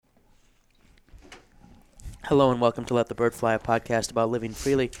Hello and welcome to Let the Bird Fly, a podcast about living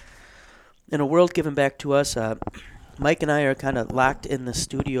freely in a world given back to us. Mike and I are kind of locked in the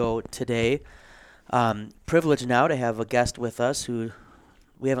studio today. Privileged now to have a guest with us who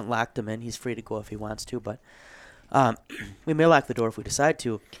we haven't locked him in. He's free to go if he wants to, but we may lock the door if we decide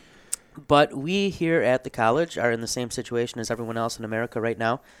to. But we here at the college are in the same situation as everyone else in America right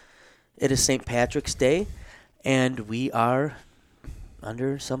now. It is St. Patrick's Day, and we are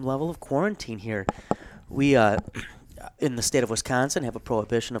under some level of quarantine here. We, in the state of Wisconsin, have a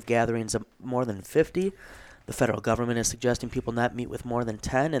prohibition of gatherings of more than 50. The federal government is suggesting people not meet with more than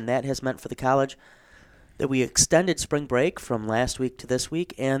 10, and that has meant for the college that we extended spring break from last week to this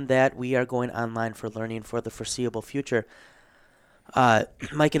week, and that we are going online for learning for the foreseeable future.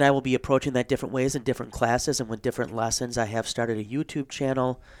 Mike and I will be approaching that different ways in different classes and with different lessons. I have started a YouTube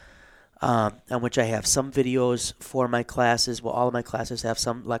channel on which I have some videos for my classes. Well, all of my classes have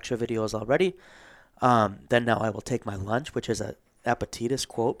some lecture videos already. Then now I will take my lunch, which is a Epictetus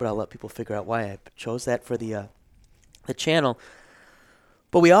quote, but I'll let people figure out why I chose that for the channel.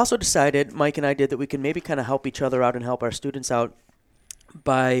 But we also decided, Mike and I did, that we can maybe kind of help each other out and help our students out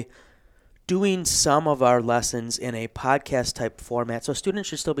by doing some of our lessons in a podcast type format. So students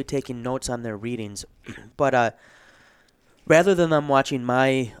should still be taking notes on their readings. But rather than them watching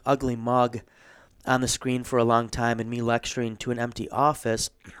my ugly mug on the screen for a long time and me lecturing to an empty office,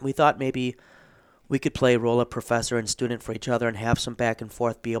 we thought maybe we could play role of professor and student for each other and have some back and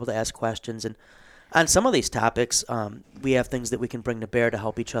forth, be able to ask questions. And on some of these topics, we have things that we can bring to bear to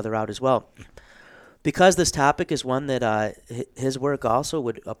help each other out as well. Because this topic is one that his work also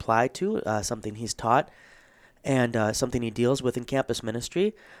would apply to, something he's taught, and something he deals with in campus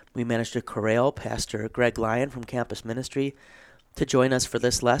ministry, we managed to corral Pastor Greg Lyon from campus ministry to join us for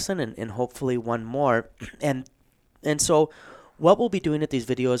this lesson and hopefully one more. And so what we'll be doing at these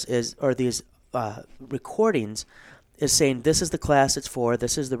videos is, or these recordings, is saying this is the class it's for,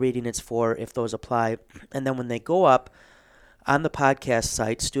 this is the reading it's for, if those apply. And then when they go up on the podcast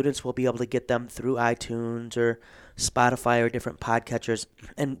site, students will be able to get them through iTunes or Spotify or different podcatchers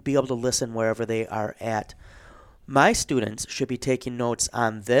and be able to listen wherever they are at. My students should be taking notes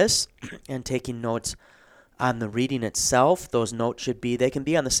on this and taking notes on the reading itself. Those notes should be, they can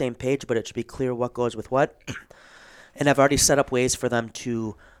be on the same page, but it should be clear what goes with what. And I've already set up ways for them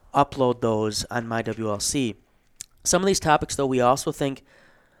to upload those on my WLC. Some of these topics, though, we also think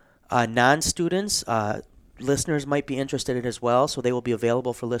non-students, listeners might be interested in as well, so they will be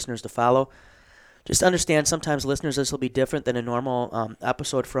available for listeners to follow. Just understand sometimes listeners, this will be different than a normal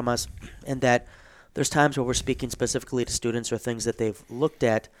episode from us, in that there's times where we're speaking specifically to students or things that they've looked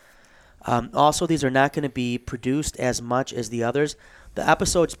at. Also, these are not going to be produced as much as the others. The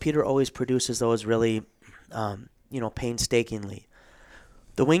episodes, Peter always produces those really, painstakingly.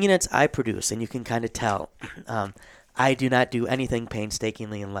 The Winging It's I produce, and you can kind of tell. I do not do anything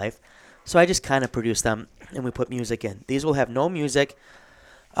painstakingly in life, so I just kind of produce them, and we put music in. These will have no music.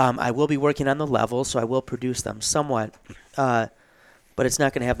 I will be working on the levels, so I will produce them somewhat, but it's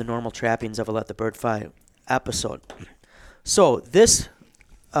not going to have the normal trappings of a Let the Bird Fly episode. So this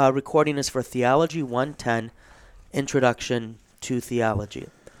recording is for Theology 110, Introduction to Theology,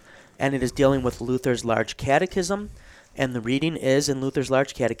 and it is dealing with Luther's Large Catechism. And the reading is, in Luther's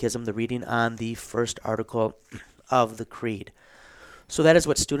Large Catechism, the reading on the first article of the Creed. So that is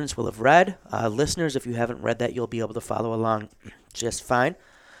what students will have read. Listeners, if you haven't read that, you'll be able to follow along just fine.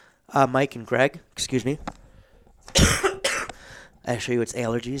 Mike and Greg, excuse me. I assure you it's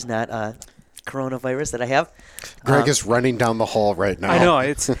allergies, not coronavirus that I have. Greg is running down the hall right now. I know.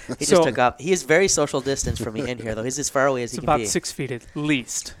 He just took off. He is very social distance from me in here, though. He's as far away as he can be. It's about 6 feet at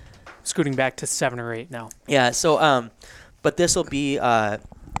least. Scooting back to 7 or 8 now. Yeah, so, but this will be, I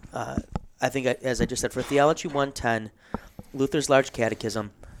think, as I just said, for Theology 110, Luther's Large Catechism,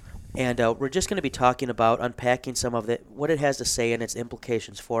 and we're just going to be talking about unpacking some of it, what it has to say and its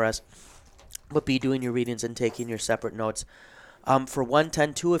implications for us. But be doing your readings and taking your separate notes. For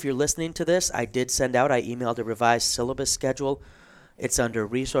 110.2, if you're listening to this, I emailed a revised syllabus schedule. It's under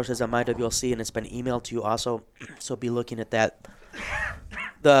resources on my WLC, and it's been emailed to you also, so be looking at that.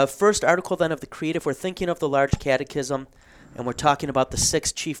 The first article then of the Creed, if we're thinking of the Large Catechism and we're talking about the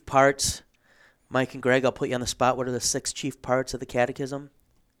 6 chief parts, Mike and Greg, I'll put you on the spot. What are the 6 chief parts of the Catechism?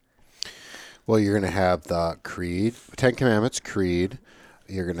 Well, you're going to have the Creed, 10 Commandments, Creed.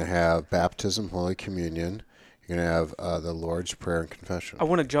 You're going to have Baptism, Holy Communion. You're going to have the Lord's Prayer and Confession. I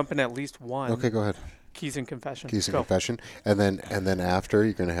want to jump in at least one. Okay, go ahead. Keys and Confession. Keys and Confession. And then after,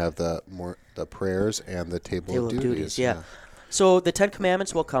 you're going to have the prayers and the Table of Duties. Yeah. So the 10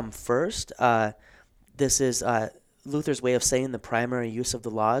 Commandments will come first. This is Luther's way of saying the primary use of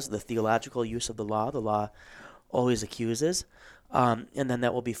the law is the theological use of the law. The law always accuses. And then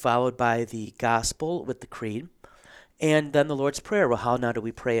that will be followed by the gospel with the creed. And then the Lord's Prayer. Well, how now do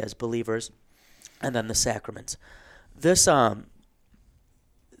we pray as believers? And then the sacraments. This, that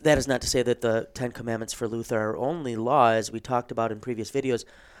is not to say that the Ten Commandments for Luther are only law, as we talked about in previous videos.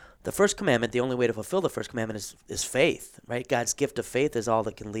 The first commandment, the only way to fulfill the first commandment is faith, right? God's gift of faith is all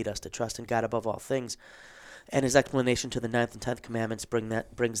that can lead us to trust in God above all things. And his explanation to the 9th and 10th commandments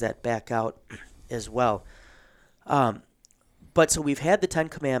brings that back out as well. But so we've had the 10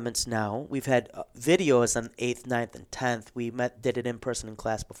 commandments now. We've had videos on 8th, 9th, and 10th. We did it in person in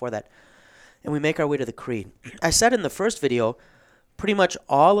class before that. And we make our way to the creed. I said in the first video, pretty much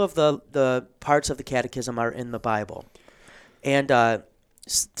all of the parts of the catechism are in the Bible. And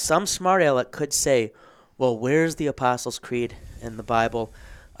some smart aleck could say, well, where's the Apostles' Creed in the Bible?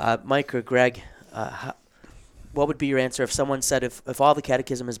 Mike or Greg, what would be your answer if someone said, if all the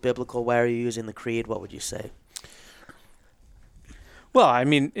catechism is biblical, why are you using the creed? What would you say? Well, I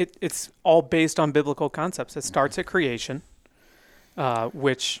mean, it's all based on biblical concepts. It starts at creation,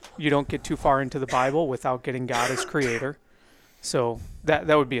 which you don't get too far into the Bible without getting God as creator. So that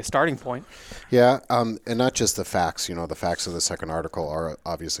would be a starting point. Yeah, and not just the facts. The facts of the second article are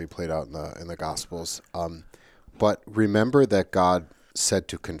obviously played out in the Gospels. But remember that God said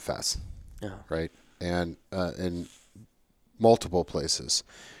to confess, right? And in multiple places,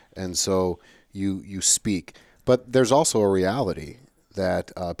 and so you speak. But there's also a reality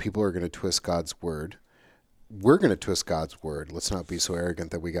that people are going to twist God's word. We're going to twist God's word. Let's not be so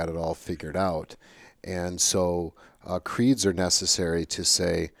arrogant that we got it all figured out. And so creeds are necessary to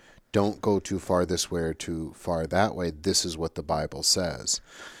say, don't go too far this way or too far that way. This is what the Bible says.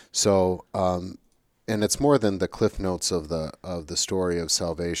 So, and it's more than the cliff notes of the story of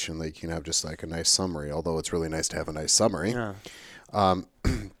salvation. Like you can have just like a nice summary, although it's really nice to have a nice summary. Yeah.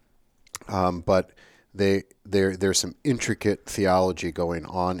 But there's some intricate theology going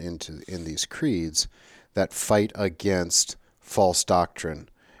on in these creeds that fight against false doctrine.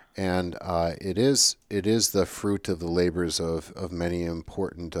 And it is the fruit of the labors of many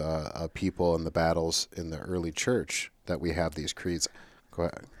important people in the battles in the early church that we have these creeds. Go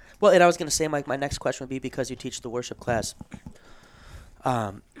ahead. Well, and I was going to say, Mike, my next question would be, because you teach the worship class,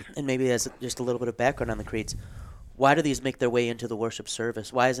 and maybe as just a little bit of background on the creeds, why do these make their way into the worship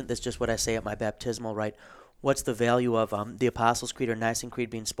service? Why isn't this just what I say at my baptismal rite? What's the value of the Apostles' Creed or Nicene Creed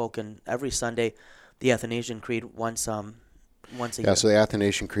being spoken every Sunday, the Athanasian Creed once a year? Yeah, so the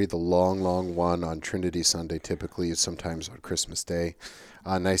Athanasian Creed, the long one on Trinity Sunday, typically, sometimes on Christmas Day.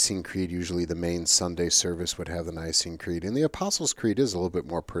 Nicene Creed, usually the main Sunday service would have the Nicene Creed. And the Apostles' Creed is a little bit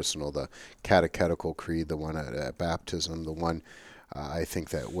more personal, the catechetical creed, the one at baptism, the one I think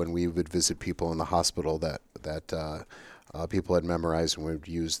that when we would visit people in the hospital that people had memorized and would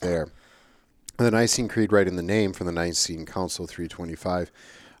use there. And the Nicene Creed, right in the name from the Nicene Council 325,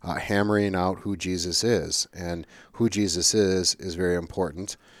 hammering out who Jesus is. And who Jesus is very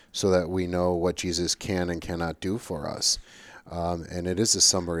important so that we know what Jesus can and cannot do for us. And it is a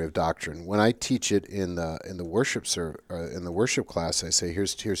summary of doctrine. When I teach it in the worship class, I say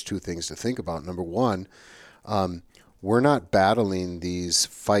here's two things to think about. Number one, we're not battling these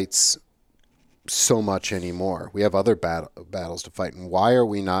fights so much anymore. We have other battles to fight. And why are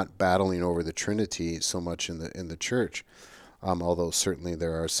we not battling over the Trinity so much in the church? Although certainly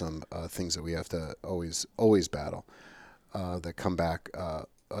there are some things that we have to always battle that come back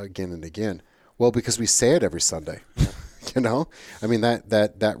again and again. Well, because we say it every Sunday. I mean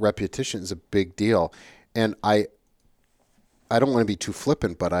that repetition is a big deal. And I don't want to be too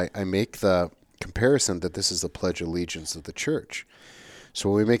flippant, but I make the comparison that this is the Pledge of Allegiance of the church. So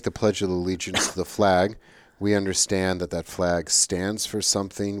when we make the Pledge of Allegiance to the flag, we understand that flag stands for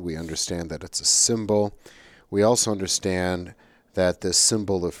something. We understand that it's a symbol. We also understand that this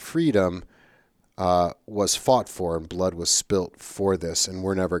symbol of freedom was fought for and blood was spilt for this, and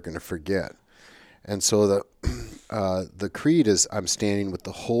we're never going to forget. And so the creed is I'm standing with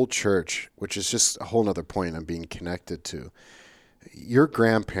the whole church, which is just a whole other point I'm being connected to. Your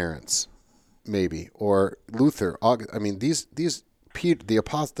grandparents, maybe, or Luther. I mean, Peter, the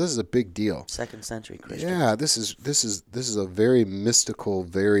apostle. This is a big deal. 2nd century Christian. Yeah, this is a very mystical,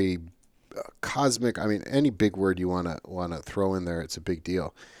 very cosmic. I mean, any big word you want to throw in there, it's a big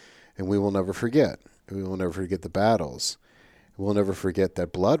deal, and we will never forget. We will never forget the battles. We'll never forget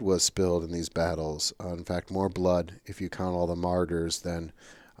that blood was spilled in these battles. In fact, more blood, if you count all the martyrs, than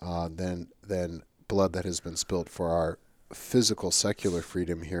blood that has been spilled for our physical, secular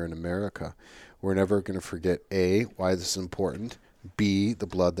freedom here in America. We're never going to forget, A, why this is important, B, the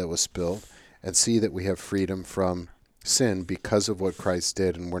blood that was spilled, and C, that we have freedom from sin because of what Christ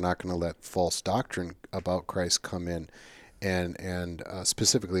did, and we're not going to let false doctrine about Christ come in and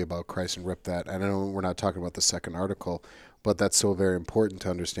specifically about Christ and rip that. And I know we're not talking about the second article, but that's so very important to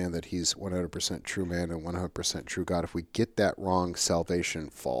understand that he's 100% true man and 100% true God. If we get that wrong, salvation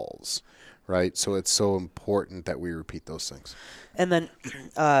falls, right? So it's so important that we repeat those things. And then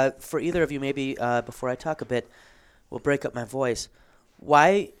for either of you, maybe before I talk a bit, we'll break up my voice.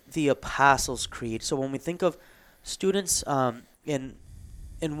 Why the Apostles' Creed? So when we think of students in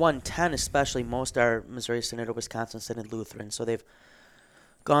 110 especially, most are Missouri Synod or Wisconsin Synod Lutheran, so they've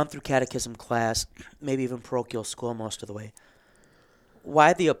gone through catechism class, maybe even parochial school most of the way.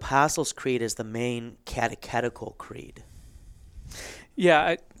 Why the Apostles' Creed is the main catechetical creed?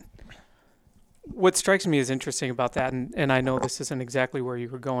 Yeah, what strikes me as interesting about that, and I know this isn't exactly where you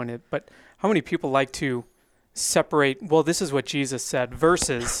were going, but how many people like to separate, well, this is what Jesus said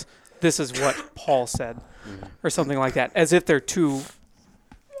versus this is what Paul said, or something like that, as if they're two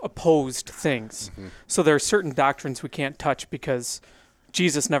opposed things. So there are certain doctrines we can't touch because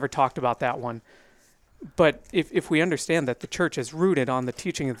Jesus never talked about that one. But if we understand that the church is rooted on the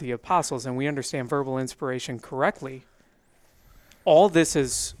teaching of the apostles and we understand verbal inspiration correctly, all this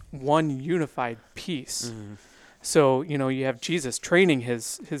is one unified piece. So, you have Jesus training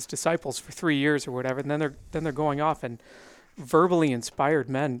his disciples for 3 years or whatever, and then they're going off, and verbally inspired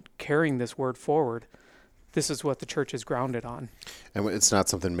men carrying this word forward. This is what the church is grounded on. And it's not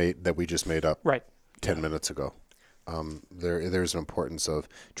something that we just made up right 10 minutes ago. There's an importance of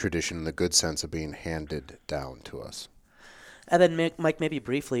tradition in the good sense of being handed down to us. And then, Mike, maybe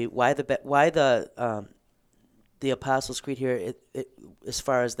briefly, why the Apostles' Creed here, as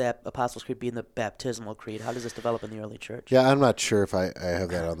far as that Apostles' Creed being the baptismal creed? How does this develop in the early church? Yeah, I'm not sure if I have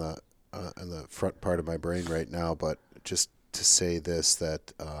that on the front part of my brain right now, but just to say this,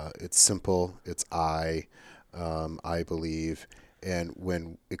 that it's simple, it's I believe, and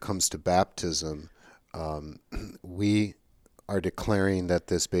when it comes to baptism, we are declaring that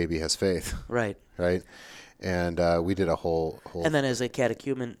this baby has faith. Right. Right? And we did a whole... And then as a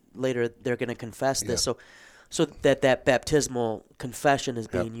catechumen, later they're going to confess this. So that baptismal confession is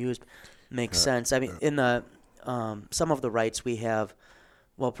being used makes sense. I mean, in the some of the rites we have,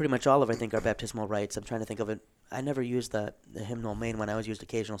 well, pretty much all of, I think, our baptismal rites. I'm trying to think of it. I never used the hymnal main one. I always used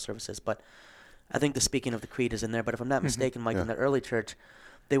occasional services. But I think the speaking of the creed is in there. But if I'm not mistaken, Mike, in the early church,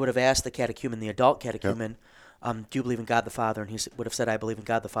 they would have asked the catechumen, the adult catechumen, do you believe in God the Father? And he would have said, I believe in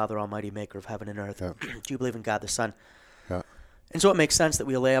God the Father, Almighty, maker of heaven and earth. Do you believe in God the Son? Yeah. And so it makes sense that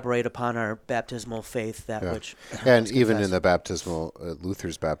we elaborate upon our baptismal faith, which... And even in the baptismal,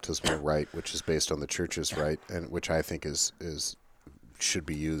 Luther's baptismal rite, which is based on the church's rite, and which I think should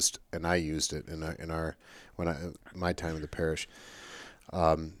be used, and I used it in my time in the parish,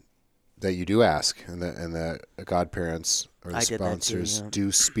 that you do ask, and the godparents or the sponsors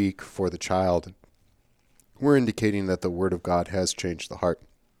do speak for the child. We're indicating that the Word of God has changed the heart,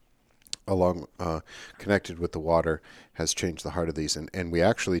 along connected with the water, has changed the heart of these. And we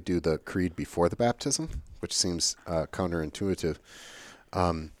actually do the creed before the baptism, which seems counterintuitive.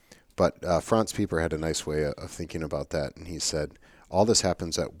 But Franz Pieper had a nice way of thinking about that, and he said, all this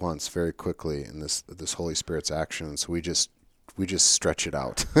happens at once, very quickly, in this Holy Spirit's action, and so we just stretch it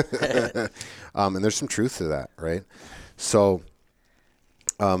out. And there's some truth to that, right? So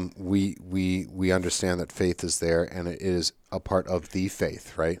we understand that faith is there, and it is a part of the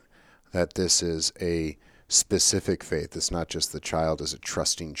faith, right? That this is a specific faith. It's not just the child is a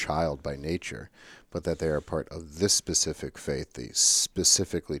trusting child by nature, but that they are part of this specific faith. They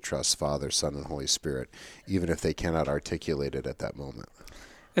specifically trust Father, Son, and Holy Spirit, even if they cannot articulate it at that moment.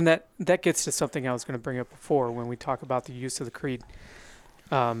 And that gets to something I was going to bring up before when we talk about the use of the creed.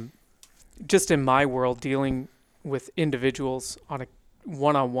 Just in my world, dealing with individuals on a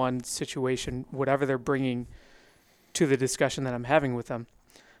one-on-one situation, whatever they're bringing to the discussion that I'm having with them,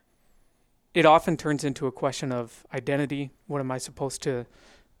 it often turns into a question of identity. How am I supposed to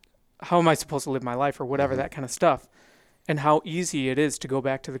live my life, or whatever, that kind of stuff. And how easy it is to go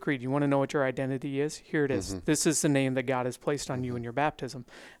back to the creed. You want to know what your identity is? Here it is. This is the name that God has placed on you in your baptism.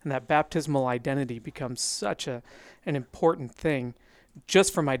 And that baptismal identity becomes such an important thing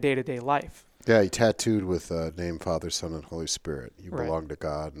just for my day-to-day life. Yeah, you tattooed with name Father, Son, and Holy Spirit. You belong to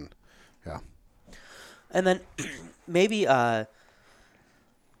God. And And then maybe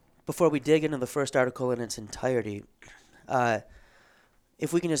before we dig into the first article in its entirety,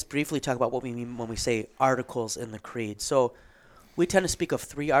 if we can just briefly talk about what we mean when we say articles in the creed. So we tend to speak of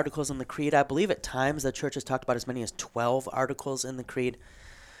 3 articles in the creed. I believe at times the church has talked about as many as 12 articles in the creed.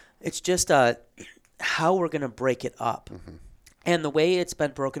 It's just how we're going to break it up. And the way it's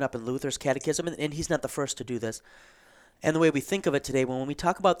been broken up in Luther's catechism, and he's not the first to do this, And the way we think of it today, when we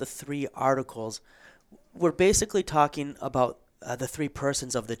talk about the three articles, we're basically talking about the three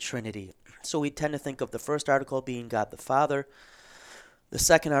persons of the Trinity. So we tend to think of the first article being God the Father, the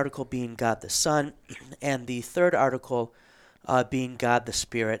second article being God the Son, and the third article being God the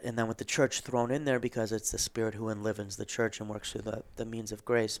Spirit, and then with the church thrown in there because it's the Spirit who enlivens the church and works through the means of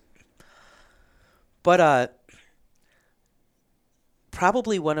grace. But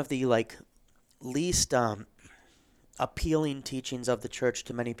probably one of the least appealing teachings of the church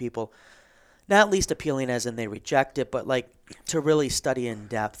to many people, not least appealing as in they reject it, but to really study in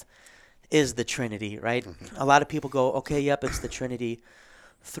depth, is the Trinity, right? Mm-hmm. A lot of people go, okay, yep, it's the Trinity,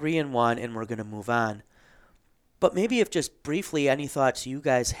 3 in 1, and we're going to move on. But maybe if just briefly any thoughts you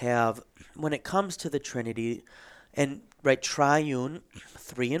guys have when it comes to the Trinity, and right, triune,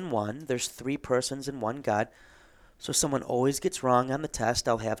 3 in 1, there's 3 persons in one God. So someone always gets wrong on the test.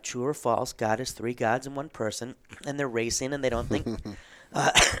 I'll have true or false. God is 3 gods in one person, and they're racing and they don't think,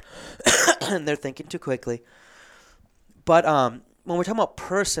 and they're thinking too quickly. But when we're talking about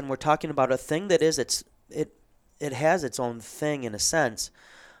person, we're talking about a thing that is it has its own thing in a sense.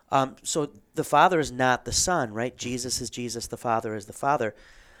 So the Father is not the Son, right? Jesus is Jesus, the Father is the Father.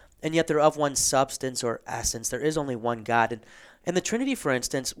 And yet they're of one substance or essence. There is only one God. And the Trinity, for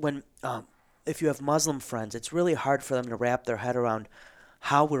instance, when if you have Muslim friends, it's really hard for them to wrap their head around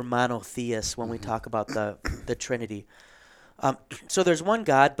how we're monotheists when we talk about the Trinity. So there's one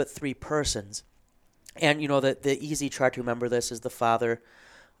God, but 3 persons. And, the easy chart to remember this is the Father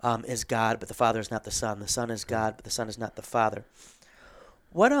is God, but the Father is not the Son. The Son is God, but the Son is not the Father.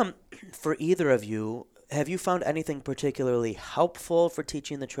 What, for either of you, have you found anything particularly helpful for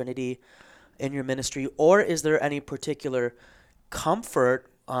teaching the Trinity in your ministry, or is there any particular comfort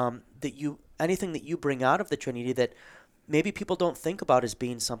anything that you bring out of the Trinity that maybe people don't think about as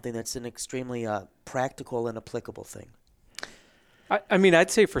being something that's an extremely practical and applicable thing? I mean,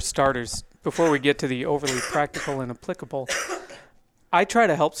 I'd say for starters, before we get to the overly practical and applicable, I try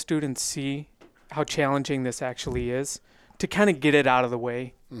to help students see how challenging this actually is, to kind of get it out of the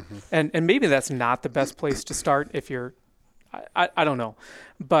way. Mm-hmm. And maybe that's not the best place to start if you're, I don't know.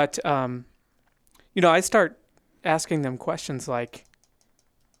 But, I start asking them questions like,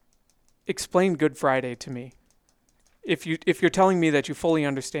 explain Good Friday to me. If you're telling me that you fully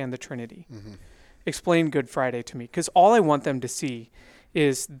understand the Trinity, mm-hmm. explain Good Friday to me. Because all I want them to see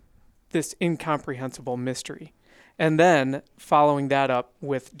is this incomprehensible mystery. And then following that up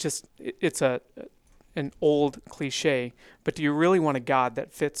with just, it's an old cliche, but do you really want a God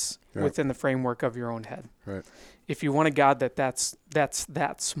that fits within the framework of your own head? Right. If you want a God that's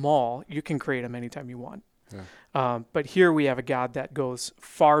that small, you can create him anytime you want. Yeah. But here we have a God that goes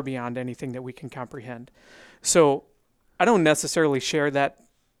far beyond anything that we can comprehend. So I don't necessarily share that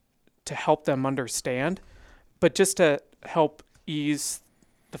to help them understand, but just to help ease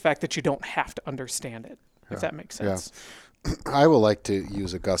the fact that you don't have to understand it, if that makes sense. Yeah. I would like to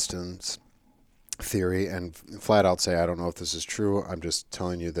use Augustine's theory and flat out say, I don't know if this is true. I'm just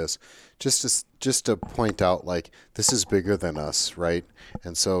telling you this just to point out, this is bigger than us, right?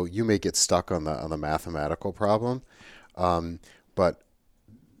 And so you may get stuck on the mathematical problem, but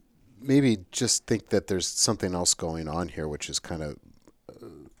maybe just think that there's something else going on here, which is kind of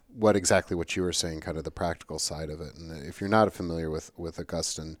what you were saying, kind of the practical side of it. And if you're not familiar with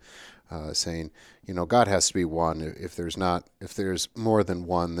Augustine saying, God has to be one. If there's more than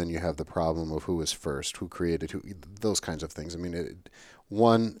one, then you have the problem of who was first, who created who, those kinds of things. I mean,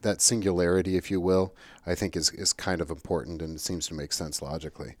 one, that singularity, if you will, I think is kind of important, and it seems to make sense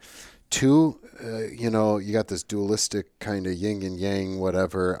logically. 2, you got this dualistic kind of yin and yang,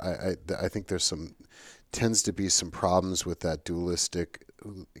 whatever. I think tends to be some problems with that dualistic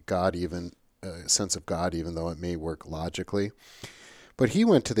God, even sense of God, even though it may work logically. But he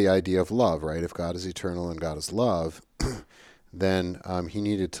went to the idea of love, right? If God is eternal and God is love, then he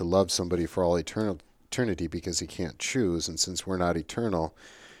needed to love somebody for all eternity because he can't choose. And since we're not eternal,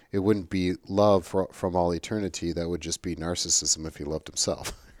 it wouldn't be love from all eternity. That would just be narcissism if he loved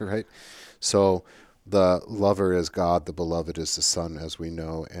himself, right? So the lover is God, the beloved is the Son, as we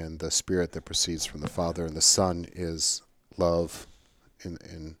know, and the Spirit that proceeds from the Father, and the Son is love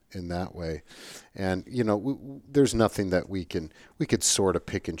in that way. And there's nothing that we could sort of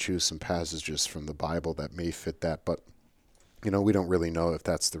pick and choose some passages from the Bible that may fit that, but we don't really know if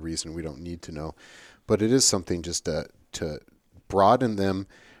that's the reason. We don't need to know, but it is something just to broaden them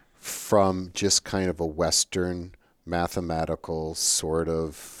from just kind of a Western mathematical sort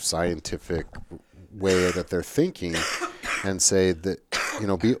of scientific way that they're thinking, and say that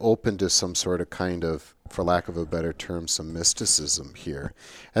be open to some sort of kind of, for lack of a better term, some mysticism here.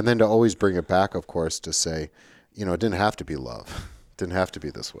 And then to always bring it back, of course, to say, it didn't have to be love. It didn't have to be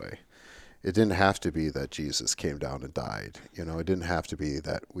this way. It didn't have to be that Jesus came down and died. It didn't have to be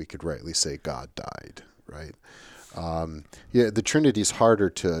that we could rightly say God died, right? The Trinity is harder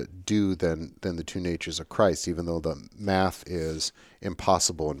to do than the two natures of Christ, even though the math is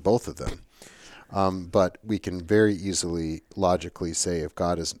impossible in both of them. But we can very easily logically say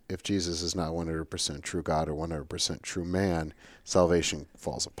if Jesus is not 100% true God or 100% true man, salvation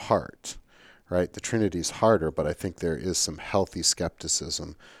falls apart, right? The Trinity is harder, but I think there is some healthy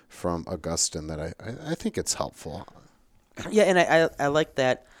skepticism from Augustine that I think it's helpful. Yeah, and I like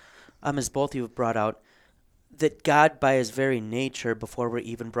that, as both of you have brought out, that God, by his very nature, before we're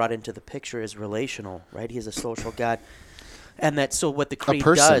even brought into the picture, is relational, right? He is a social God. And what the creed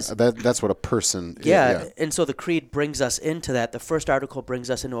does... That's what a person is. Yeah, and so the creed brings us into that. The first article brings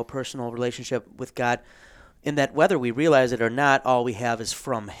us into a personal relationship with God, in that whether we realize it or not, all we have is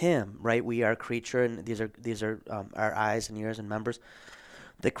from him, right? We are a creature, and these are our eyes and ears and members.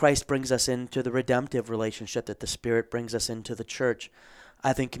 That Christ brings us into the redemptive relationship, that the Spirit brings us into the church,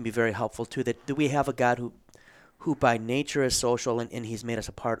 I think can be very helpful too. That we have a God who by nature is social, and he's made us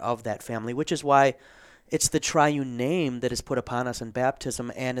a part of that family, which is why it's the triune name that is put upon us in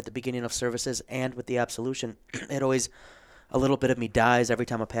baptism and at the beginning of services and with the absolution. It always, a little bit of me dies every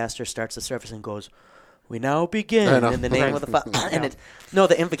time a pastor starts the service and goes, "We now begin in the name of the Father." And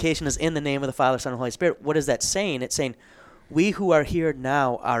the invocation is in the name of the Father, Son, and Holy Spirit. What is that saying? It's saying, we who are here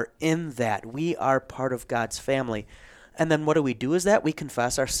now are in that. We are part of God's family. And then what do? Is that we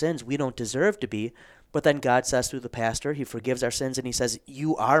confess our sins. We don't deserve to be. But then God says through the pastor, he forgives our sins, and he says,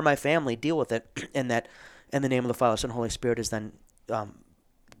 "You are my family, deal with it." And that in the name of the Father, Son, and Holy Spirit is then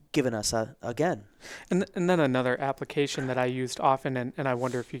given us again. And then another application that I used often, and I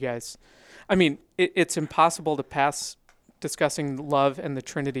wonder if you guys, it's impossible to pass discussing love and the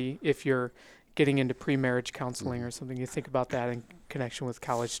Trinity if you're getting into pre-marriage counseling or something. You think about that in connection with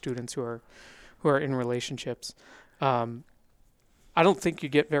college students who are in relationships. I don't think you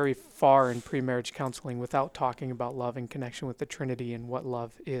get very far in pre-marriage counseling without talking about love in connection with the Trinity and what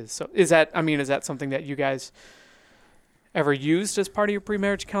love is. So is that something that you guys ever used as part of your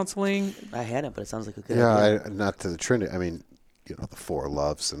pre-marriage counseling? I hadn't, but it sounds like a good idea. Not to the Trinity. The four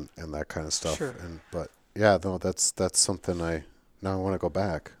loves and that kind of stuff. Sure. That's something I want to go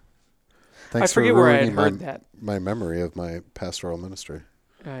back. Thanks I forget where I had heard that. My memory of my pastoral ministry.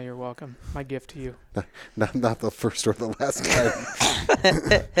 You're welcome. My gift to you. Not the first or the last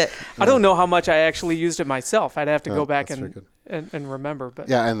time. I don't know how much I actually used it myself. I'd have to go back and remember. But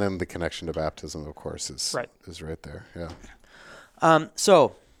yeah, and then the connection to baptism, of course, is right there. Yeah.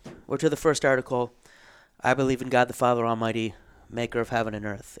 So we're to the first article. I believe in God the Father Almighty, maker of heaven and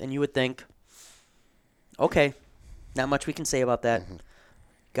earth. And you would think, okay, not much we can say about that. Mm-hmm.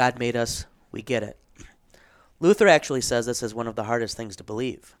 God made us. We get it. Luther actually says this is one of the hardest things to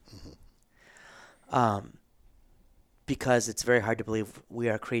believe. Mm-hmm. Because it's very hard to believe we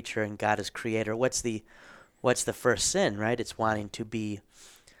are a creature and God is creator. What's the first sin, right? It's wanting to be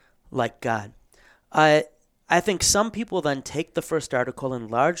like God. I think some people then take the first article and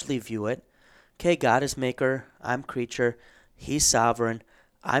largely view it, okay, God is maker, I'm creature, he's sovereign,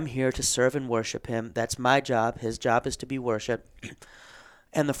 I'm here to serve and worship him. That's my job. His job is to be worshiped.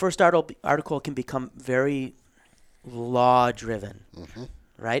 And the first article can become very law-driven, mm-hmm.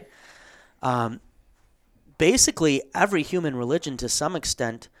 right? Basically, every human religion, to some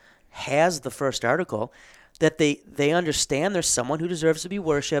extent, has the first article, that they understand there's someone who deserves to be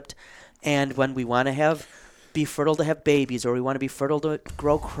worshipped, and when we want to be fertile to have babies, or we want to be fertile to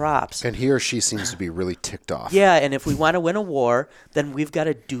grow crops. And he or she seems to be really ticked off. Yeah, and if we want to win a war, then we've got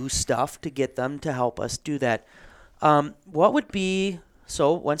to do stuff to get them to help us do that. What would be...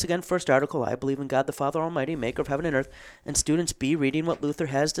 So, once again, first article, I believe in God the Father Almighty, maker of heaven and earth, and students be reading what Luther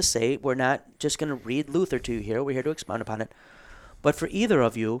has to say. We're not just going to read Luther to you here. We're here to expound upon it. But for either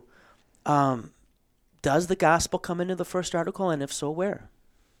of you, does the gospel come into the first article, and if so, where?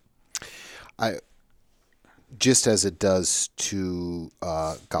 Just as it does to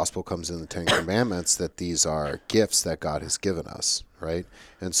gospel comes in the Ten Commandments, that these are gifts that God has given us, right?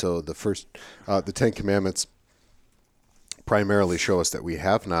 And so the Ten Commandments primarily show us that we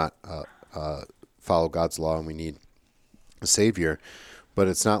have not followed God's law and we need a Savior, but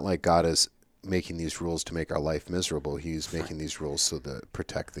it's not like God is making these rules to make our life miserable. He's making these rules so to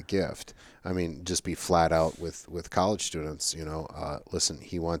protect the gift. Just be flat out with college students, listen,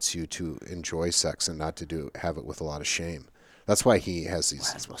 he wants you to enjoy sex and not to have it with a lot of shame. That's why he has these...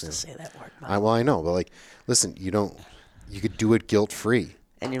 I'm not supposed to say that word, Mom. I know, but listen, you could do it guilt-free.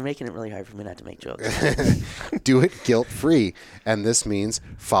 And you're making it really hard for me not to make jokes. Do it guilt-free. And this means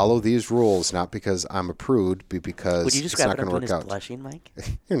follow these rules, not because I'm a prude, but because Would you it's describe not what I'm going to doing work as out. blushing, Mike?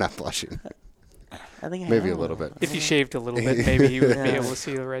 You're not blushing. I think I Maybe am. a little bit. If you shaved a little bit, maybe you would be Yeah. able to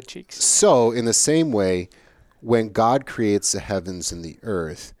see the red cheeks. So, in the same way, when God creates the heavens and the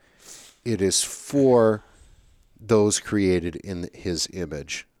earth, it is for those created in his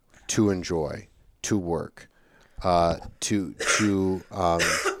image to enjoy, to work, to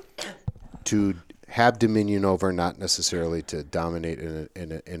have dominion over, not necessarily to dominate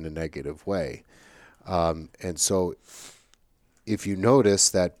in a negative way. And so if you notice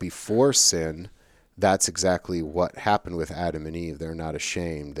that before sin, that's exactly what happened with Adam and Eve. They're not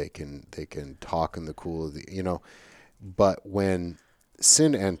ashamed. They can talk in the cool of the, but when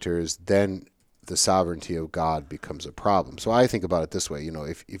sin enters, then the sovereignty of God becomes a problem. So I think about it this way,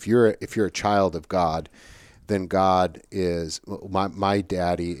 if you're a child of God, then God is my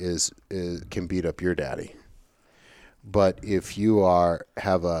daddy can beat up your daddy. But if you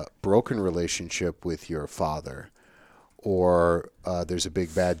have a broken relationship with your father, or there's a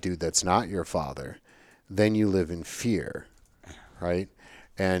big bad dude that's not your father, then you live in fear, right?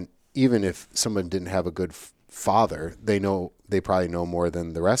 And even if someone didn't have a good father, they probably know more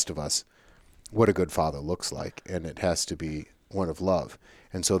than the rest of us what a good father looks like, and it has to be one of love.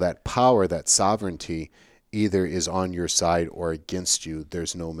 And so that power, that sovereignty, either is on your side or against you.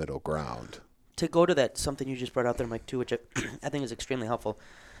 There's no middle ground. To go to that, something you just brought out there, Mike, too, which I think is extremely helpful.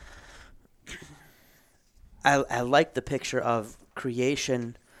 I like the picture of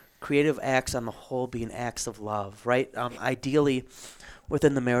creation, creative acts on the whole being acts of love, right? Ideally,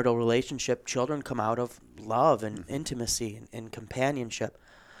 within the marital relationship, children come out of love and intimacy and companionship.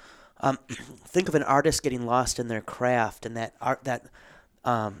 Think of an artist getting lost in their craft and that art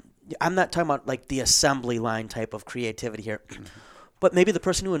I'm not talking about like the assembly line type of creativity here, but maybe the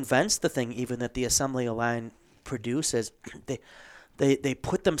person who invents the thing, even that the assembly line produces, they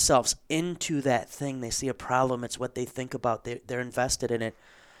put themselves into that thing. They see a problem. It's what they think about. They're invested in it.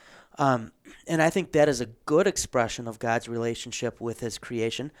 And I think that is a good expression of God's relationship with his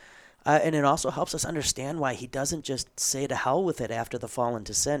creation. And it also helps us understand why he doesn't just say to hell with it after the fall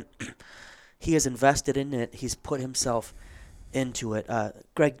into sin. He is invested in it. He's put himself into it.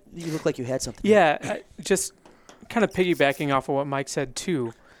 Greg, you look like you had something. Yeah, just kind of piggybacking off of what Mike said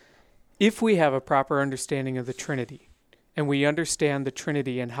too. If we have a proper understanding of the Trinity, and we understand the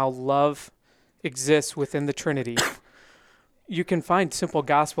Trinity and how love exists within the Trinity, you can find simple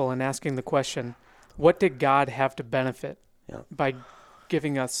gospel in asking the question, what did God have to benefit by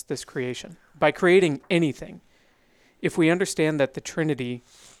giving us this creation, by creating anything? If we understand that the Trinity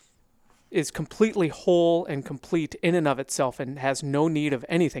is completely whole and complete in and of itself and has no need of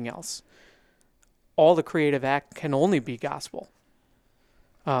anything else, all the creative act can only be gospel.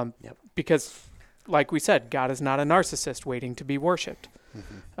 Because, like we said, God is not a narcissist waiting to be worshipped.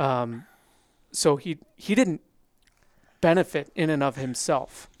 Mm-hmm. So he didn't benefit in and of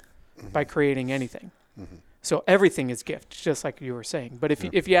himself by creating anything. Mm-hmm. So everything is gift, just like you were saying. But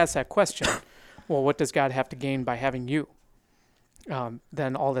if you ask that question, well, what does God have to gain by having you?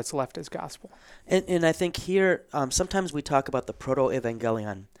 Then all that's left is gospel. And I think here, sometimes we talk about the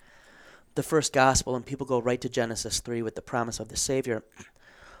proto-evangelion, the first gospel, and people go right to Genesis 3 with the promise of the Savior.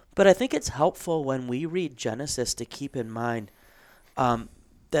 But I think it's helpful when we read Genesis to keep in mind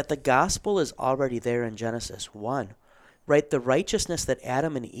that the gospel is already there in Genesis 1. Right? The righteousness that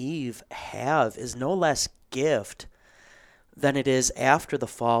Adam and Eve have is no less gift than it is after the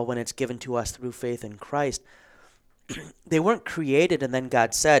fall when it's given to us through faith in Christ. They weren't created and then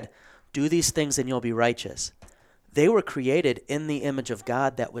God said, do these things and you'll be righteous. They were created in the image of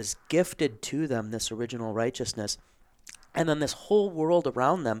God that was gifted to them, this original righteousness. And then this whole world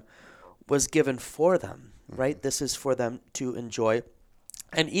around them was given for them, right? This is for them to enjoy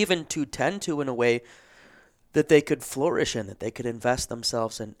and even to tend to in a way that they could flourish in, that they could invest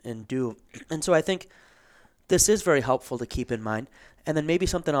themselves in do. And so I think this is very helpful to keep in mind. And then maybe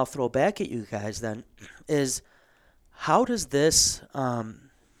something I'll throw back at you guys then is, how does this, and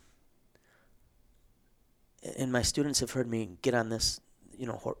my students have heard me get on this,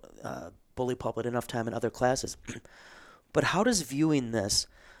 bully pulpit enough time in other classes, but how does viewing this,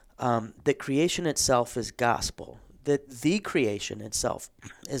 that creation itself is gospel, that the creation itself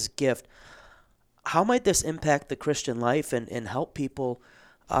is gift, how might this impact the Christian life and help people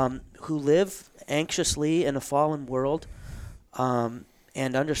who live anxiously in a fallen world and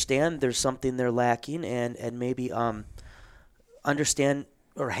understand there's something they're lacking and maybe understand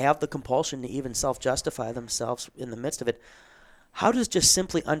or have the compulsion to even self-justify themselves in the midst of it? How does just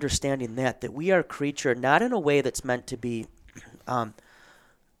simply understanding that we are a creature not in a way that's meant to be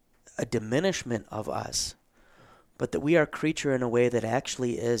a diminishment of us, but that we are a creature in a way that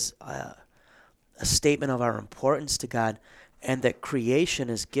actually is a statement of our importance to God, and that creation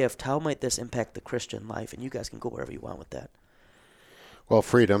is gift. How might this impact the Christian life? And you guys can go wherever you want with that. Well,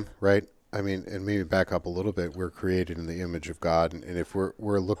 freedom, right? I mean, and maybe back up a little bit. We're created in the image of God, and if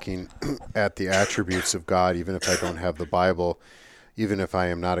we're looking at the attributes of God, even if I don't have the Bible, even if I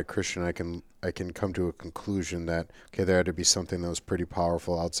am not a Christian, I can come to a conclusion that, okay, there had to be something that was pretty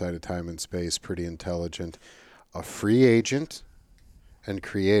powerful outside of time and space, pretty intelligent, a free agent, and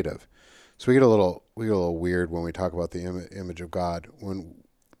creative. So we get a little weird when we talk about the image of God. When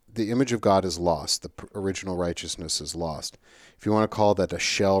the image of God is lost, the original righteousness is lost. If you want to call that a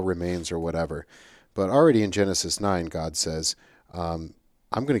shell remains or whatever. But already in Genesis 9, God says, I'm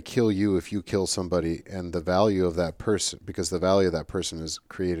going to kill you if you kill somebody, and the value of that person, because the value of that person is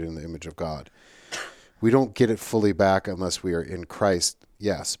created in the image of God. We don't get it fully back unless we are in Christ,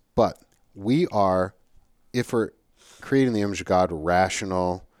 yes. But we are, if we're created in the image of God,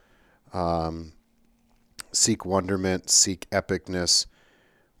 rational, seek wonderment, seek epicness,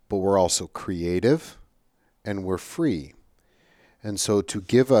 but we're also creative and we're free. And so to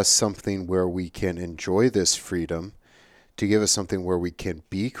give us something where we can enjoy this freedom, to give us something where we can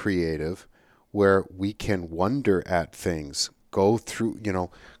be creative, where we can wonder at things, go through,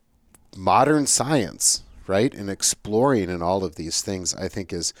 modern science, right? And exploring and all of these things, I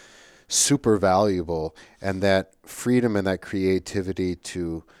think is super valuable. And that freedom and that creativity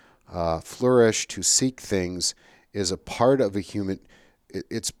to flourish, to seek things is a part of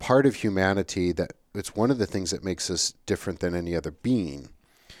it's part of humanity, that it's one of the things that makes us different than any other being.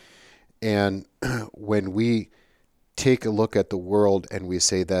 And when we take a look at the world and we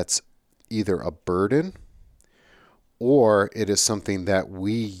say that's either a burden or it is something that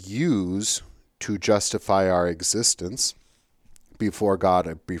we use to justify our existence before God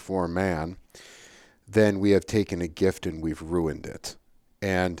and before man, then we have taken a gift and we've ruined it.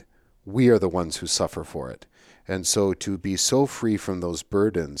 And we are the ones who suffer for it. And so to be so free from those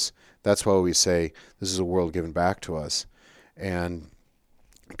burdens, that's why we say this is a world given back to us. And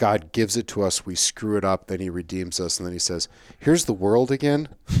God gives it to us, we screw it up, then he redeems us, and then he says, here's the world again.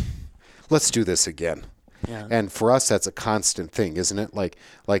 Let's do this again. Yeah. And for us, that's a constant thing, isn't it?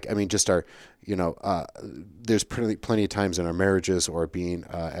 Just our, there's plenty of times in our marriages or being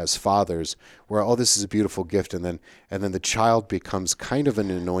as fathers where, oh, this is a beautiful gift, and then the child becomes kind of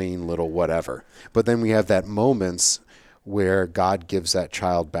an annoying little whatever. But then we have that moments where God gives that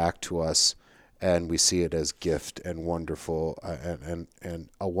child back to us, and we see it as gift and wonderful, and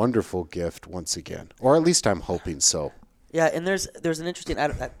a wonderful gift once again, or at least I'm hoping so. Yeah, and there's an interesting.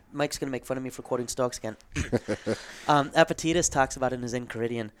 Mike's going to make fun of me for quoting Stokes again. Epictetus talks about in his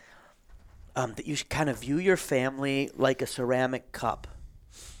Enchiridion that you should kind of view your family like a ceramic cup,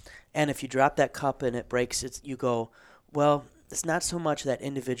 and if you drop that cup and it breaks, you go, well, it's not so much that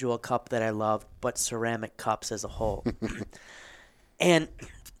individual cup that I love, but ceramic cups as a whole. And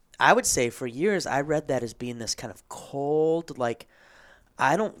I would say for years I read that as being this kind of cold, like,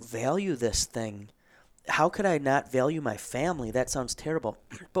 I don't value this thing. How could I not value my family? That sounds terrible.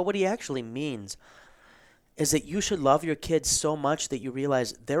 But what he actually means is that you should love your kids so much that you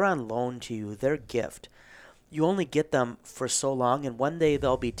realize they're on loan to you, they're a gift. You only get them for so long, and one day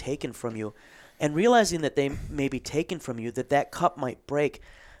they'll be taken from you. And realizing that they may be taken from you, that cup might break,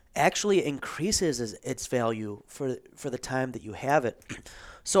 actually increases its value for the time that you have it.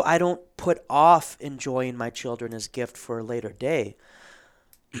 So I don't put off enjoying my children as gift for a later day.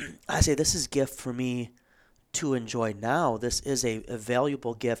 I say this is gift for me to enjoy now. This is a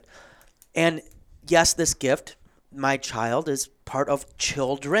valuable gift. And yes, this gift, my child is part of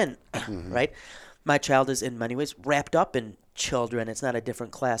children, mm-hmm. right? My child is in many ways wrapped up in children. It's not a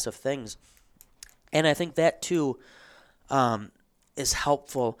different class of things. And I think that too is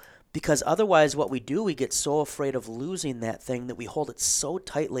helpful, because otherwise what we do, we get so afraid of losing that thing that we hold it so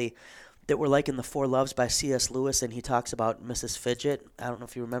tightly that we're like in The Four Loves by C.S. Lewis, and he talks about Mrs. Fidget. I don't know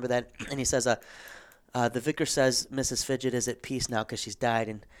if you remember that. And he says, the vicar says Mrs. Fidget is at peace now because she's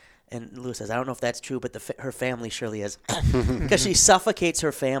died. And Lewis says, I don't know if that's true, but her family surely is. Because she suffocates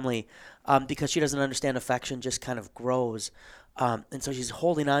her family because she doesn't understand affection just kind of grows. And so she's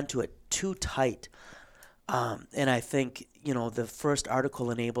holding on to it too tight. And I think, the first article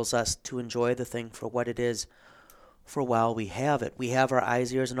enables us to enjoy the thing for what it is for while we have it. We have our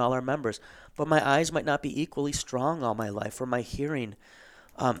eyes, ears, and all our members. But my eyes might not be equally strong all my life, or my hearing.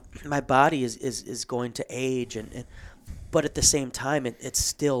 My body is going to age. But at the same time, it's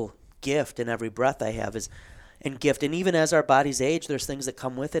still gift, and every breath I have is in gift. And even as our bodies age, there's things that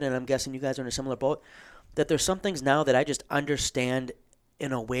come with it, and I'm guessing you guys are in a similar boat, that there's some things now that I just understand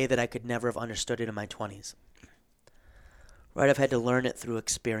in a way that I could never have understood it in my 20s. Right? I've had to learn it through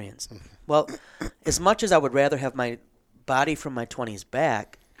experience. Well, as much as I would rather have my body from my 20s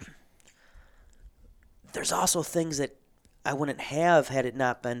back, there's also things that I wouldn't have had it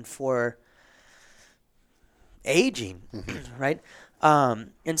not been for aging, right?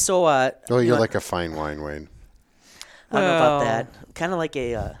 And so... you're like a fine wine, Wayne. I don't know about that. Kind of like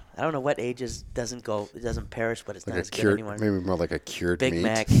I don't know what ages it doesn't perish, but it's Like not a as good cured, anymore. maybe more like a cured Big meat.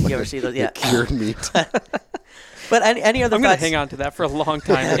 Mac. Like You ever see those? Yeah. cured meat. But any other I'm going to thoughts? hang on to that for a long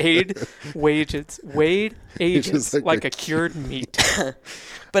time. Wade ages like a cured meat.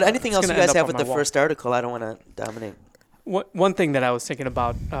 But anything else you gonna end guys up have on with my the wall. first article? I don't want to dominate. One thing that I was thinking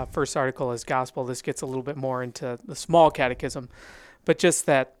about, first article is gospel. This gets a little bit more into the small catechism, but just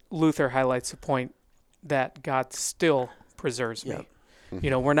that Luther highlights the point that God still preserves me. Yep. You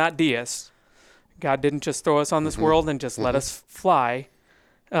know, we're not deists. God didn't just throw us on this world and just let us fly.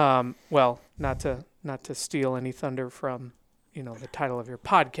 Well, not to steal any thunder from, the title of your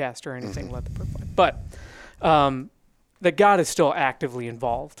podcast or anything. Let the fly. But that God is still actively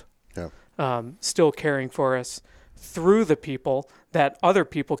involved. Yeah. Still caring for us through the people that other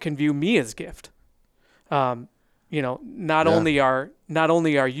people can view me as gift. Not only are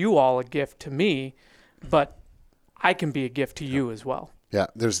you all a gift to me, but I can be a gift to you as well. Yeah,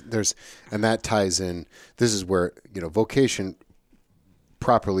 there's and that ties in. This is where, vocation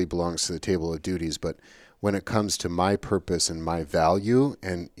properly belongs to the table of duties, but when it comes to my purpose and my value,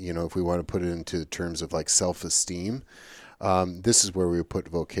 and if we want to put it into terms of like self-esteem, this is where we put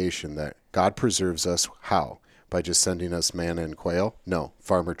vocation, that God preserves us. How? By just sending us manna and quail? No.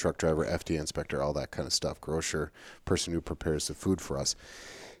 Farmer, truck driver, FDA inspector, all that kind of stuff. Grocer, person who prepares the food for us.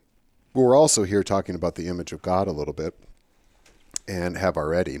 But we're also here talking about the image of God a little bit, and have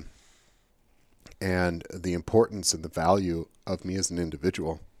already, and the importance and the value of me as an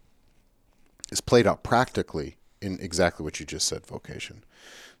individual is played out practically in exactly what you just said, vocation.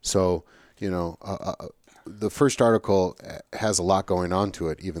 So, the first article has a lot going on to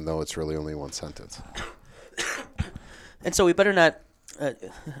it, even though it's really only one sentence. And so we better not.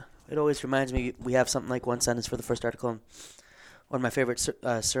 It always reminds me we have something like one sentence for the first article. One of my favorite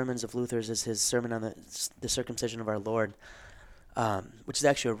sermons of Luther's is his sermon on the circumcision of our Lord, which is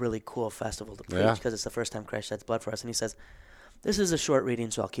actually a really cool festival to preach because it's the first time Christ sheds blood for us. And he says, this is a short reading,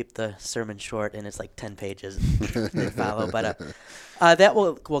 so I'll keep the sermon short, and it's like 10 pages they follow. But that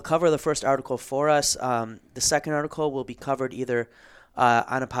will cover the first article for us. The second article will be covered either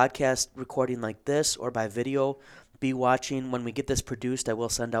on a podcast recording like this or by video. Be watching. When we get this produced, I will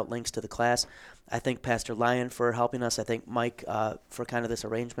send out links to the class. I thank Pastor Lyon for helping us. I thank Mike for kind of this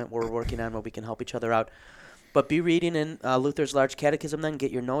arrangement we're working on where we can help each other out. But be reading in Luther's Large Catechism then.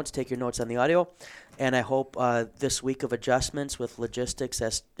 Get your notes. Take your notes on the audio. And I hope this week of adjustments with logistics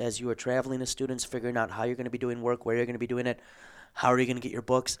as you are traveling as students, figuring out how you're going to be doing work, where you're going to be doing it, how are you going to get your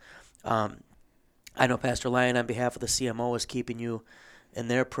books. I know Pastor Lyon, on behalf of the CMO, is keeping you in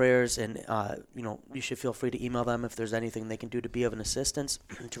their prayers. And, you should feel free to email them if there's anything they can do to be of an assistance,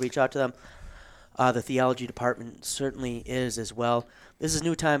 to reach out to them. The theology department certainly is as well. This is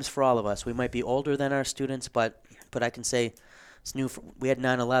new times for all of us. We might be older than our students, but I can say it's new. We had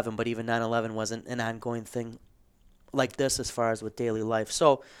 9/11, but even 9/11 wasn't an ongoing thing like this as far as with daily life.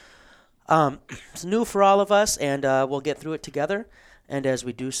 So it's new for all of us, and we'll get through it together. And as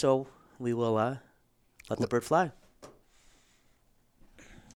we do so, we will let the bird fly.